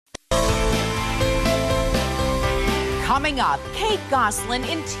Coming up, Kate Gosselin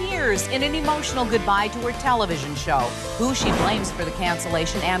in tears in an emotional goodbye to her television show, who she blames for the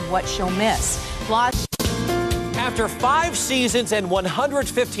cancellation and what she'll miss. Plus, after 5 seasons and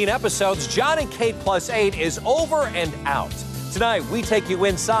 115 episodes, Jon and Kate Plus 8 is over and out. Tonight, we take you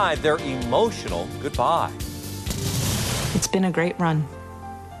inside their emotional goodbye. It's been a great run.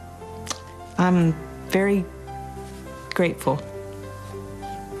 I'm very grateful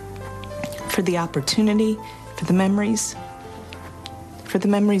for the opportunity, for the memories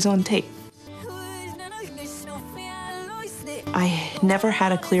on tape. I never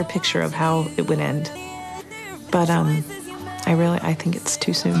had a clear picture of how it would end, but I think it's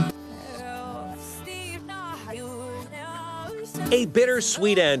too soon. A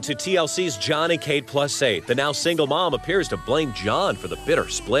bittersweet end to TLC's Jon and Kate Plus 8. The now single mom appears to blame Jon for the bitter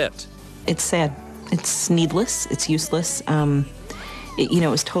split. It's sad. It's needless. It's useless. It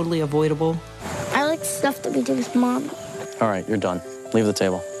was totally avoidable. I like stuff that we do with Mom. All right, you're done. Leave the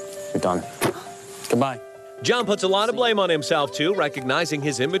table. You're done. Goodbye. Jon puts a lot of blame on himself, too, recognizing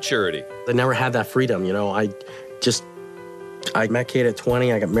his immaturity. I never had that freedom, I met Kate at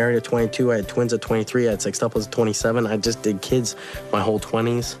 20, I got married at 22, I had twins at 23, I had sextuplets at 27. I just did kids my whole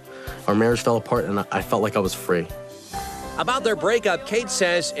 20s. Our marriage fell apart, and I felt like I was free. About their breakup, Kate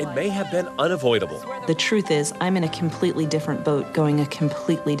says it may have been unavoidable. The truth is, I'm in a completely different boat, going a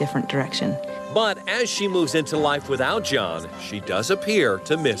completely different direction. But as she moves into life without Jon, she does appear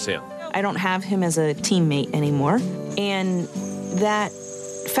to miss him. I don't have him as a teammate anymore, and that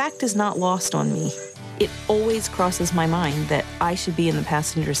fact is not lost on me. It always crosses my mind that I should be in the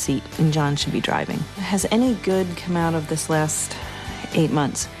passenger seat and Jon should be driving. Has any good come out of this last 8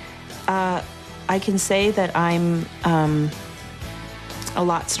 months? I can say that I'm a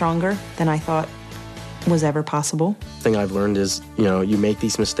lot stronger than I thought was ever possible. The thing I've learned is, you make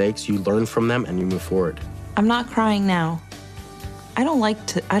these mistakes, you learn from them, and you move forward. I'm not crying now. I don't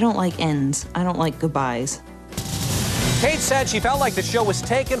like ends. I don't like goodbyes. Kate said she felt like the show was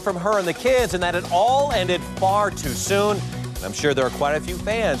taken from her and the kids and that it all ended far too soon. And I'm sure there are quite a few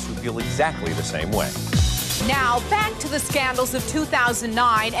fans who feel exactly the same way. now back to the scandals of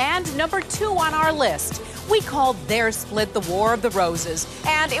 2009 and number 2 on our list. We called their split the War of the Roses,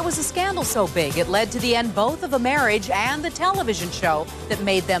 and it was a scandal so big it led to the end both of a marriage and the television show that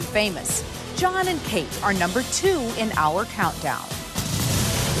made them famous. Jon and Kate are number 2 in our countdown.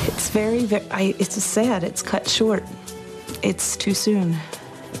 It's it's sad. It's cut short. It's too soon.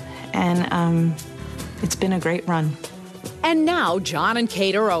 And it's been a great run. And now Jon and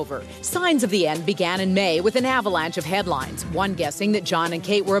Kate are over. Signs of the end began in May with an avalanche of headlines, one guessing that Jon and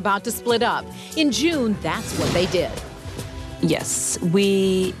Kate were about to split up. In June, that's what they did. Yes,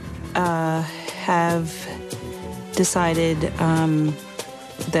 we have decided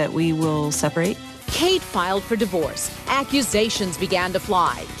that we will separate. Kate filed for divorce. Accusations began to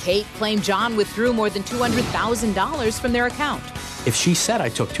fly. Kate claimed Jon withdrew more than $200,000 from their account. If she said I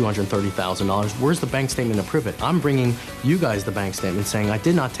took $230,000, where's the bank statement to prove it? I'm bringing you guys the bank statement saying I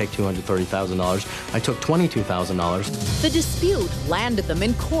did not take $230,000. I took $22,000. The dispute landed them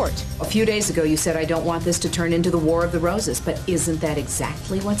in court. A few days ago, you said, I don't want this to turn into the War of the Roses, but isn't that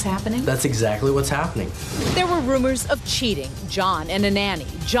exactly what's happening? That's exactly what's happening. There were rumors of cheating, Jon and a nanny,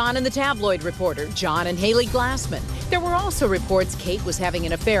 Jon and the tabloid reporter, Jon and Hailey Glassman. There were also reports Kate was having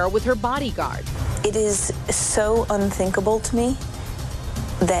an affair with her bodyguard. It is so unthinkable to me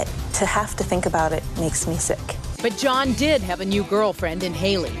that to have to think about it makes me sick. But Jon did have a new girlfriend in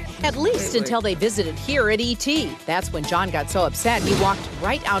Hailey, at least until they visited here at ET. That's when Jon got so upset he walked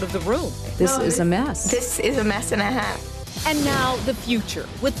right out of the room. This is a mess. This is a mess and a half. And now the future.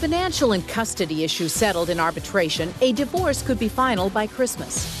 With financial and custody issues settled in arbitration, a divorce could be final by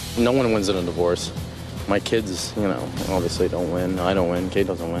Christmas. No one wins in a divorce. My kids, obviously don't win. I don't win. Kate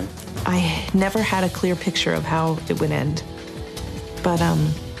doesn't win. I never had a clear picture of how it would end. But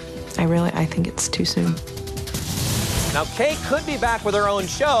I think it's too soon. Now, Kate could be back with her own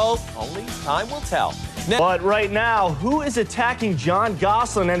show. Only time will tell. But right now, who is attacking Jon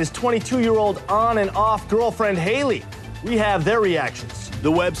Gosselin and his 22-year-old on and off girlfriend, Hailey? We have their reactions.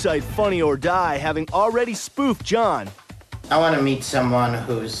 The website Funny or Die having already spoofed Jon. I want to meet someone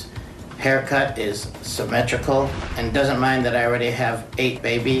whose haircut is symmetrical and doesn't mind that I already have 8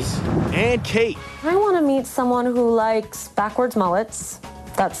 babies. And Kate. I want to meet someone who likes backwards mullets.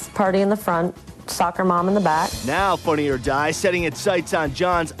 That's party in the front, soccer mom in the back. Now Funny or Die setting its sights on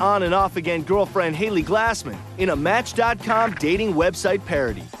Jon's on and off again girlfriend Hailey Glassman in a Match.com dating website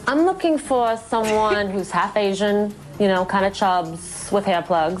parody. I'm looking for someone who's half Asian, kind of chubs with hair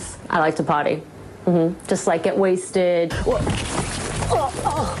plugs. I like to party. Just like get wasted.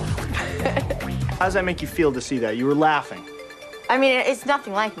 How does that make you feel to see that? You were laughing. I mean, it's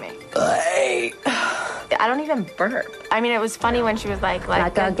nothing like me. I don't even burp. I mean, it was funny when she was like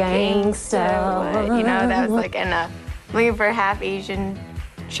a gangster. You know, that was like, and looking for half Asian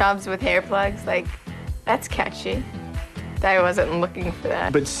chubs with hair plugs. Like, that's catchy. I wasn't looking for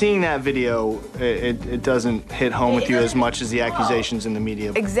that. But seeing that video, it doesn't hit home with you as much as the accusations in the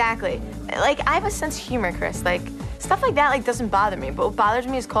media. Exactly. Like, I have a sense of humor, Chris. Like, stuff like that, like, doesn't bother me. But what bothers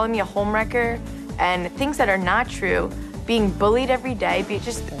me is calling me a homewrecker and things that are not true, being bullied every day.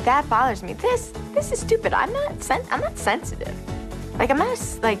 That bothers me. This is stupid. I'm not sensitive. Like, I'm not,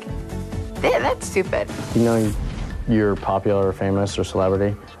 like, that's stupid. You know you're popular or famous or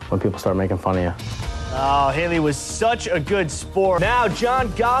celebrity when people start making fun of you. Oh, Hailey was such a good sport. Now,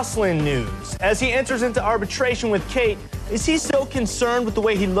 Jon Gosselin news. As he enters into arbitration with Kate, is he so concerned with the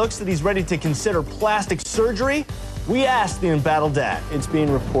way he looks that he's ready to consider plastic surgery? We asked the embattled dad. It's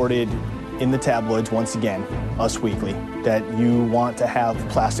being reported in the tabloids once again, Us Weekly, that you want to have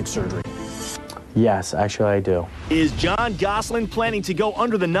plastic surgery. Yes, actually I do. Is Jon Gosselin planning to go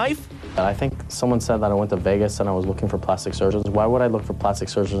under the knife? I think someone said that I went to Vegas and I was looking for plastic surgeons. Why would I look for plastic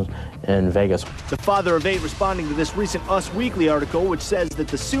surgeons in Vegas? The father of 8 responding to this recent Us Weekly article, which says that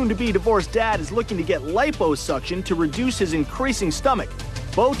the soon-to-be divorced dad is looking to get liposuction to reduce his increasing stomach,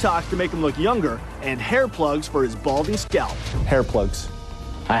 Botox to make him look younger, and hair plugs for his balding scalp. Hair plugs.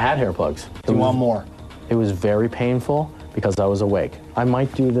 I had hair plugs. Do you want more? It was very painful because I was awake. I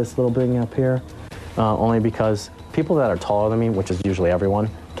might do this little thing up here, only because people that are taller than me, which is usually everyone,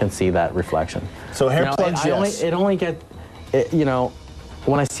 can see that reflection. So hair plugs, yes. You know,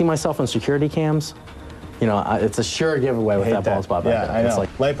 when I see myself in security cams, you know, it's a sure giveaway with that bald spot back there. I know. It's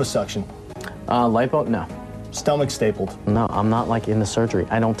like, liposuction. Lipo? No. Stomach stapled. No, I'm not like into surgery.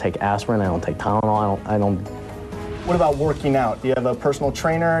 I don't take aspirin, I don't take Tylenol, I don't. What about working out? Do you have a personal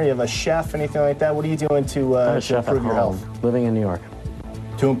trainer? Do you have a chef, anything like that? What are you doing to improve your health? Living in New York.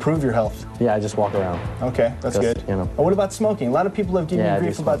 To improve your health? Yeah, I just walk around. Okay, that's good. You know. What about smoking? A lot of people have given you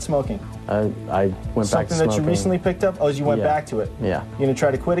grief about smoking. I went back to smoking. Something that you recently picked up? Oh, you went back to it? Yeah. You gonna try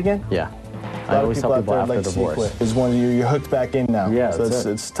to quit again? Yeah. A lot of people out there like to see you quit. It's one you're hooked back in now. Yeah, so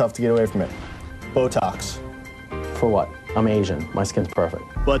it's tough to get away from it. Botox. For what? I'm Asian. My skin's perfect.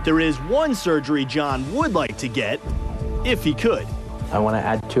 But there is one surgery Jon would like to get, if he could. I want to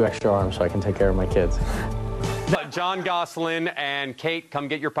add 2 extra arms so I can take care of my kids. Jon Gosselin and Kate, come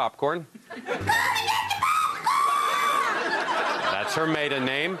get your popcorn. That's her maiden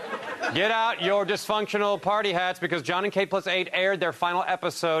name. Get out your dysfunctional party hats because Jon and Kate Plus 8 aired their final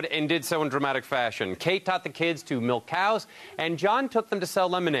episode and did so in dramatic fashion. Kate taught the kids to milk cows, and Jon took them to sell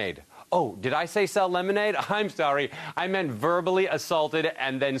lemonade. Oh, did I say sell lemonade? I'm sorry. I meant verbally assaulted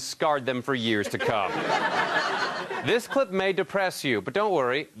and then scarred them for years to come. This clip may depress you, but don't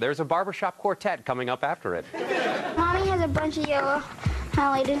worry. There's a barbershop quartet coming up after it. Mommy has a bunch of yellow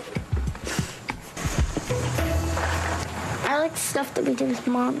highlighted. I like stuff that we do with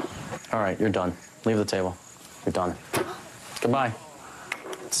Mom. All right, you're done. Leave the table. You're done. Goodbye.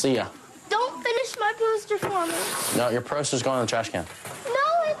 See ya. Don't finish my poster for me. No, your poster's going in the trash can. No,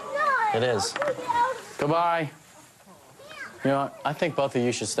 it's not. It is. Goodbye. You know what? I think both of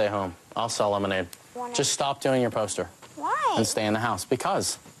you should stay home. I'll sell lemonade. Just stop doing your poster. Why? And stay in the house.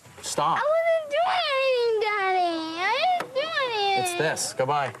 Because. Stop. I wasn't doing anything, Daddy. I didn't do anything. It's this.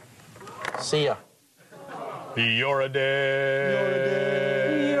 Goodbye. See ya. You're a dick. You're a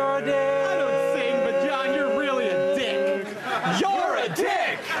dick. You're a dick. I don't sing, but Jon, you're really a dick. You're a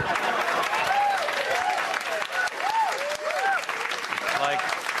dick!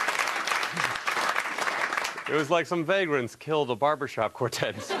 It was like some vagrants killed a barbershop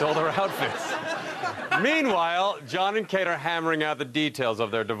quartet and stole their outfits. Meanwhile, Jon and Kate are hammering out the details of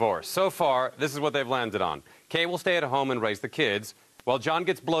their divorce. So far, this is what they've landed on. Kate will stay at home and raise the kids, while Jon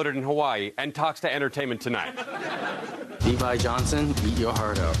gets bloated in Hawaii and talks to Entertainment Tonight. Levi Johnson, eat your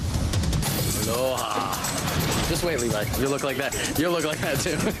heart out. Aloha. Just wait, Levi. You look like that. You look like that,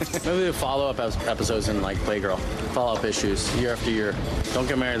 too. Maybe the follow-up episodes in, like, Playgirl. Follow-up issues, year after year. Don't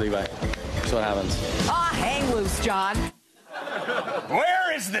get married, Levi. That's what happens. Ah, hang loose, Jon.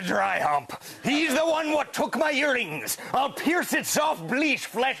 Where is the dry hump? He's the one what took my earrings. I'll pierce its soft bleach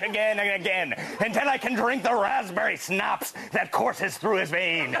flesh again and again until I can drink the raspberry schnapps that courses through his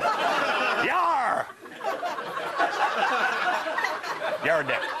vein. Yar! You're a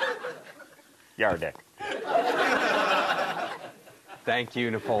dick. You're a dick. Thank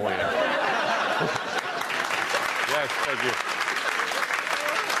you, Napoleon. Yes, thank you.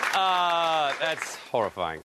 That's horrifying.